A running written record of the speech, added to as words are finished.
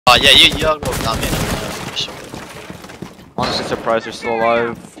Yeah, you go down me. Honestly surprised you're still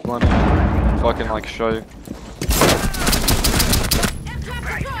alive, Glenn. Fucking like show you.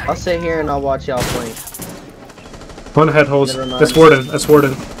 I'll sit here and I'll watch y'all play. On the head holes. It's Warden. It's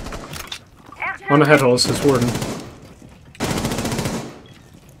Warden. On the head holes. It's Warden.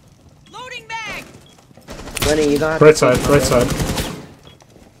 Loading bag. Lenny, you don't have Right side. Right side.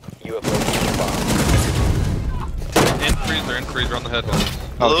 You have located a bomb. In freezer on the head hole.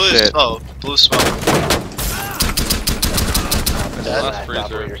 Blue is smoke. Blue smoke. Last freezer.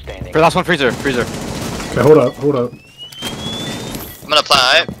 operator standing. For last one, freezer. Freezer. Okay, hold up. Hold up. I'm gonna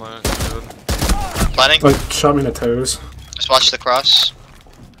plant. Planning. Like, shot me in the toes. Just watch the cross.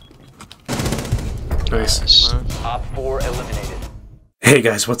 Nice. Op 4 eliminated. Hey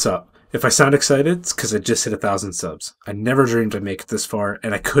guys, what's up? If I sound excited, it's because I just hit 1,000 subs. I never dreamed I'd make it this far,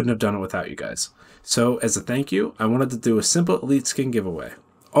 and I couldn't have done it without you guys. So, as a thank you, I wanted to do a simple Elite Skin giveaway.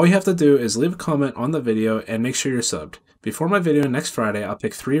 All you have to do is leave a comment on the video and make sure you're subbed. Before my video next Friday, I'll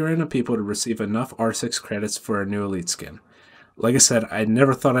pick 3 random people to receive enough R6 credits for a new Elite Skin. Like I said, I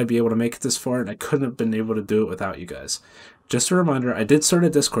never thought I'd be able to make it this far, and I couldn't have been able to do it without you guys. Just a reminder, I did start a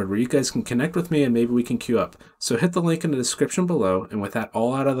Discord where you guys can connect with me and maybe we can queue up. So hit the link in the description below, and with that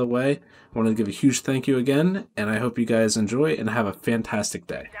all out of the way, I want to give a huge thank you again, and I hope you guys enjoy and have a fantastic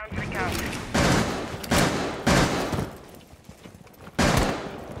day.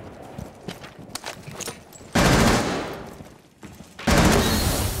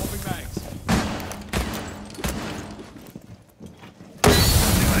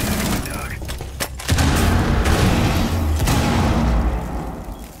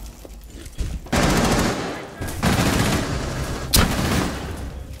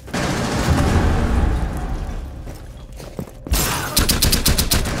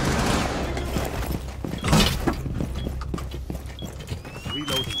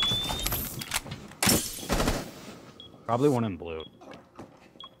 Probably one in blue.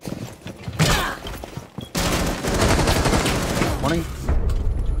 Morning.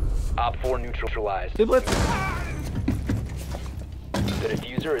 Op 4 neutralized. Hey, Blitz. The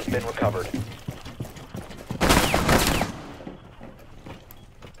diffuser has been recovered.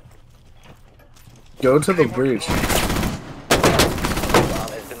 Go to the breach. Bomb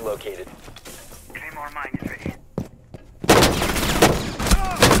has been located.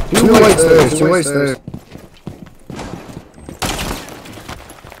 Two white stairs. Two white stairs.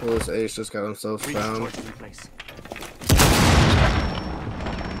 Oh, this ace just got himself found.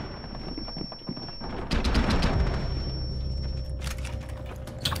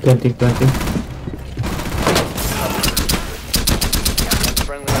 Plenty.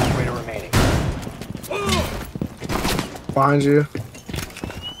 Friendly operator remaining. Behind you.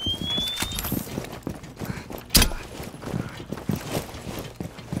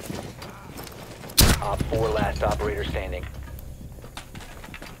 Op 4 last operator standing.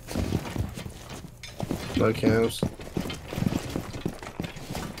 No cams.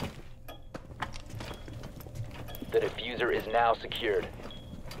 The diffuser is now secured.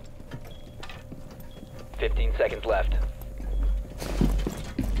 15 seconds left.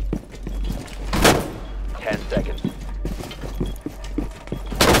 10 seconds.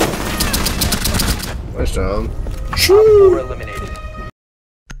 Nice job. Op 4 eliminated.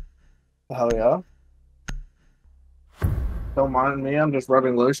 Hell yeah. Don't mind me, I'm just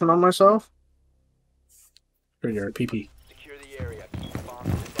rubbing lotion on myself. For your PP. Secure the area. Keep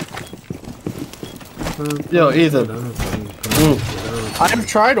bombs. Yo, Ethan. I've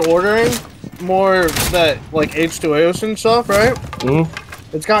tried ordering more that like H2O and stuff, right?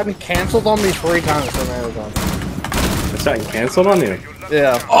 It's gotten canceled on me 3 times from Amazon. It's gotten canceled on you?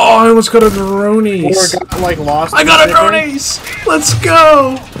 Yeah. Oh, I almost got a Dronies. Or got like lost. I got a Dronies. Let's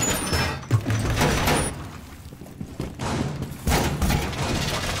go.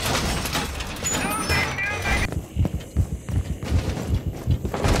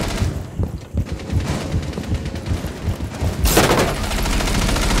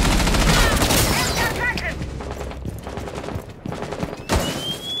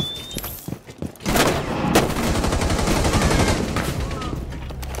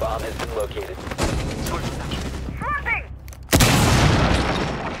 Bomb has been located.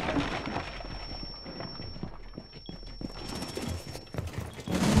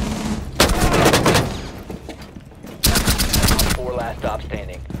 Op 4 last stop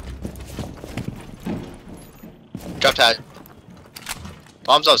standing. Drop tag.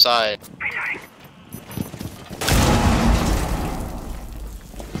 Bombs outside.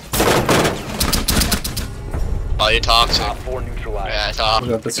 Oh, you're toxic. Op 4 neutralized. Yeah,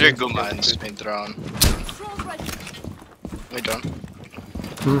 toxic. You're good man, just being thrown. Wait, drone.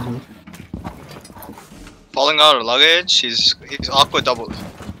 Mm-hmm. Falling out of luggage. He's aqua double.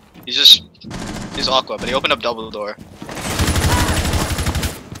 He's aqua, but he opened up double door.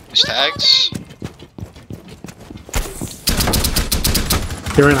 His tags.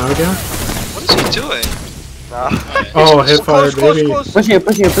 He ran out again? What is he doing? Nah. Oh, hip fire, baby. Push it,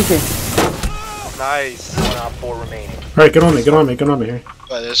 push it, push it. Nice. 1 op 4 remaining. Alright, get on me, get on me, get on me here.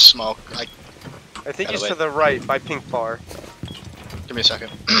 Oh, there's smoke. I think Gotta he's wait. to the right by pink bar. Give me a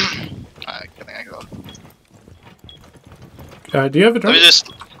second. Alright, I think I can go. Do you have a drone?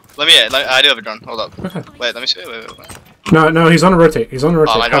 I do have a drone. Hold up. Okay. Wait, let me see. Wait. No, he's on a rotate. He's on a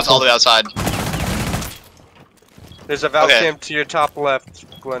rotate. Oh, my drone's all the way outside. There's a valve Okay. cam to your top left,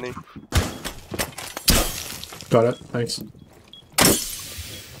 Glenny. Got it. Thanks.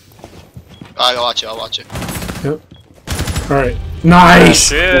 I'll watch it. I'll watch it. Yep. Alright. Nice!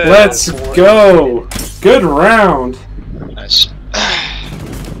 Shit. Let's go! Good round! Nice.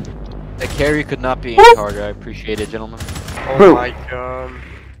 The carry could not be any harder. I appreciate it, gentlemen. Oh Bro. my god.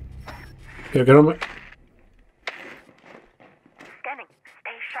 Yeah, get on my...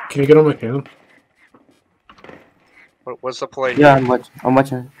 Can you get on my cam? What's the play? Yeah, I'm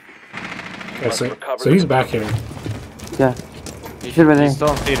watching. Yeah, so he's back here. Yeah. Should be there. He's still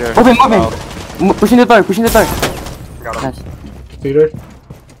on feeder. Moving. Pushing the door, pushing the door. Got him. Nice. Theater.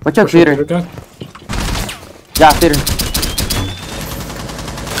 Watch out, Push your theater. guy. Yeah, theater.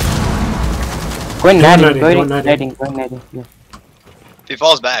 Going natty, netting, going going netting, yeah. If he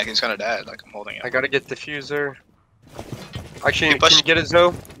falls back, he's gonna die. Like I'm holding it. I gotta get diffuser. Actually, You can push- you get it,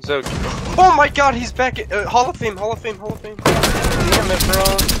 Zoe? Zoe. Oh my god, he's back. Hall of Fame. Damn it, bro.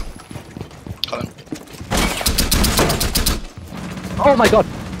 Hold on. Oh my god!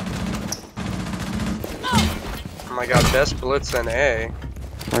 Oh my god, best Blitz and A.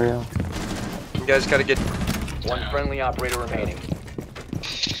 For real. You guys gotta get. 1 friendly operator remaining.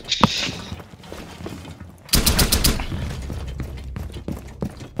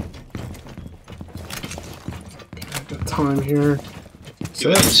 Got time here. So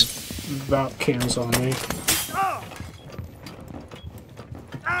You that's guys. about cams on me.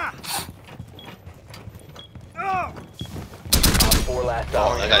 Op 4 last Oh,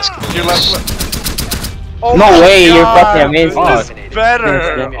 op. that guy's cool. Your left. Oh No my way, you're god, fucking amazing. This is Fuck.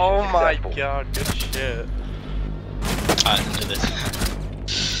 better. Mission Oh my successful. god, good shit. Alright, into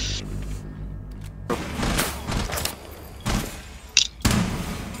this.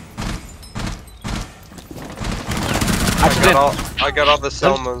 I got all the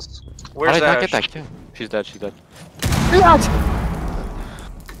Selmas. How Where's did I not Ash? get that kill? She's dead, she's dead. Heal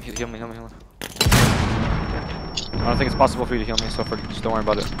me. I don't think it's possible for you to heal me, so just don't worry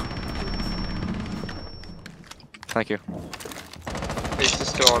about it. Thank you. He's just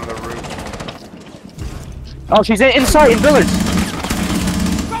still on the roof. Oh, she's inside, in village!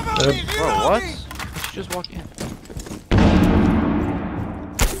 Dead. Bro, what? She just walked in.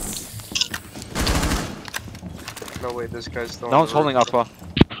 No way, this guy's still No on one's the holding roof. Aqua.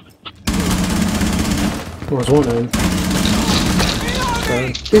 There's one in.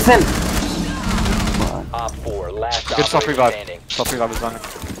 Okay. He's in. Op 4 last Good self operator revive. standing. Self revive is done.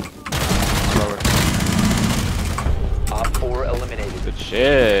 Slower. Op 4 eliminated. Good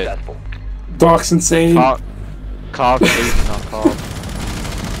shit. Successful. Doc's insane. Cog, please, not Cog.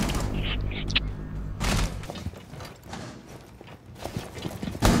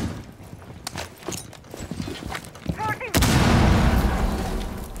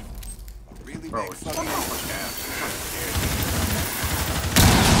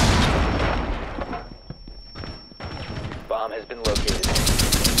 Bomb has been located.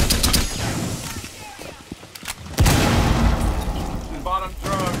 Bottom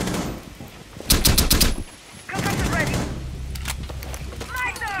truck.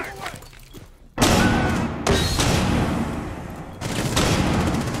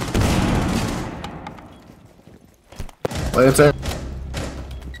 Wait a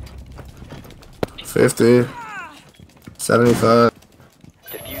 50, 75.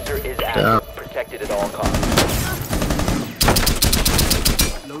 Diffuser is Yeah. active. Protected at all costs.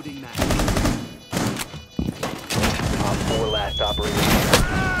 Loading mag. Op 4 last operator.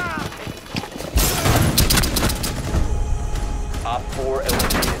 Op 4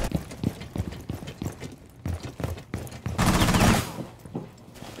 eliminated.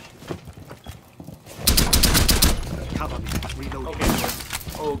 Cover me. Reloading.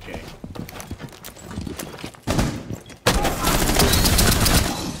 Okay.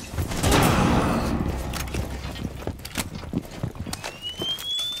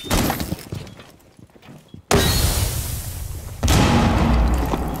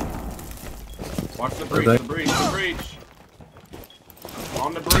 Watch the breach, Okay. the breach.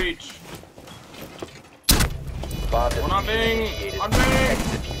 On the breach. Bomb One on diffusion Bing. initiated. On Bing. Protect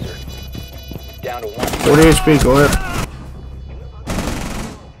the diffuser. Down to 1. 40 HP, go ahead.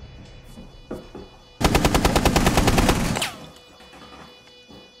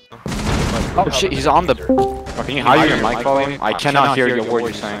 Oh shit, he's on the. Oh, can you hide your mic volume? I cannot hear your word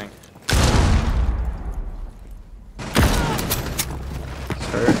you're saying.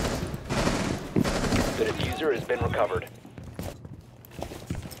 The diffuser has been recovered.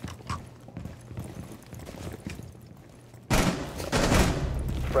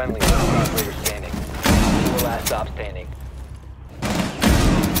 Friendly last operator standing. 4 last stop standing.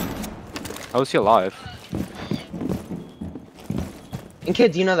 How is he alive? And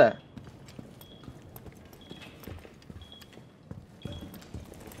kids, you know that.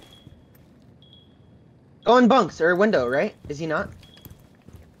 Go in bunks or window, right? Is he not?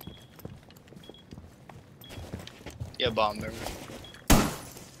 Yeah, bomb. Remember.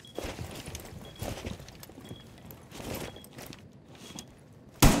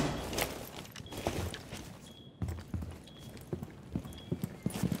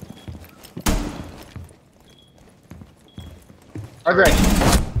 Alright.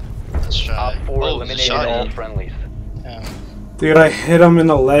 Let's try. Op 4 Oh, eliminated shot all you. friendlies. Yeah. Dude, I hit him in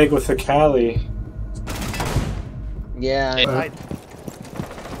the leg with the Cali. Yeah. Yeah.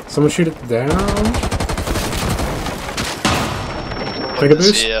 Someone shoot it down. Put Take a the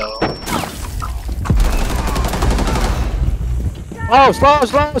boost. CL. Oh, slow!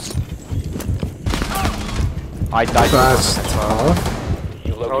 I died. That's tough.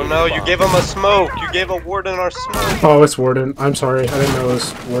 You Oh located no, the you bomb. gave him a smoke. You gave a warden our smoke. Oh, it's Warden. I'm sorry. I didn't know it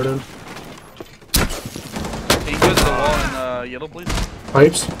was Warden. He goes to the wall in yellow, please.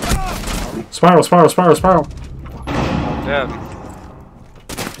 Pipes. Spiral. Yeah.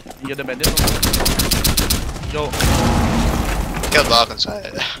 You get the bandit. Yo. Kill block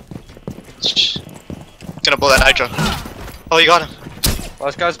inside. Gonna blow that nitro. Oh, you got him.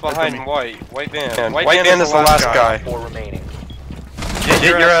 Last guy's behind white. White van. White White van is the last guy. 4 remaining. Get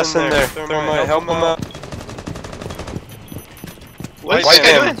your ass in there. Thermite, help him out. What is White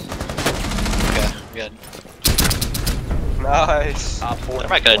this guy van. doing? Okay, good. Nice. Op 4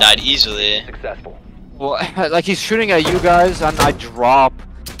 Thermite could have died easily. successful. Well, like he's shooting at you guys, and I drop,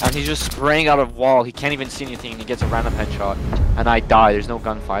 and he's just spraying out of wall. He can't even see anything, and he gets a random headshot, and I die. There's no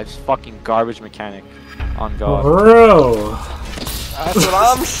gunfight. It's fucking garbage mechanic. On God. Bro. That's what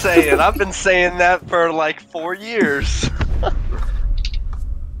I'm saying. I've been saying that for like 4 years.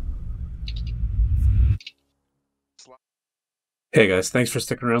 Hey guys, thanks for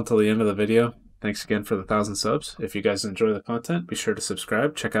sticking around till the end of the video. Thanks again for the 1,000 subs. If you guys enjoy the content, be sure to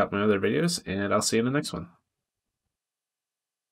subscribe, check out my other videos, and I'll see you in the next one.